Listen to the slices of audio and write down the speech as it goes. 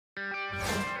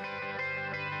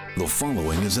The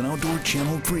following is an Outdoor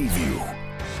Channel preview.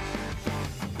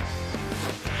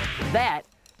 That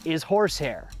is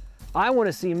horsehair. I want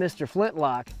to see Mr.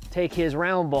 Flintlock take his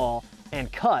round ball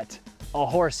and cut a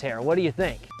horsehair. What do you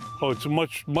think? Oh, it's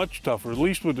much tougher. At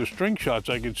least with the string shots,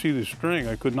 I could see the string.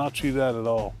 I could not see that at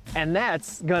all. And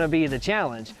that's gonna be the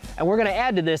challenge. And we're gonna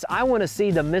add to this, I wanna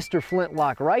see the Mr.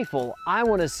 Flintlock rifle. I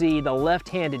wanna see the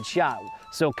left-handed shot.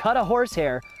 So cut a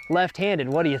horsehair left-handed,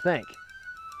 what do you think?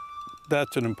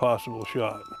 That's an impossible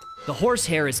shot. The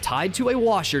horsehair is tied to a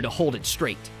washer to hold it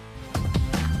straight.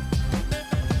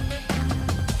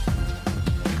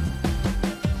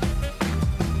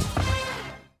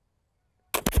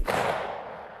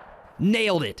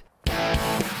 Nailed it.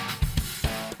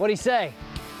 What'd he say?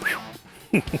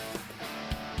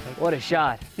 What a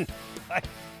shot.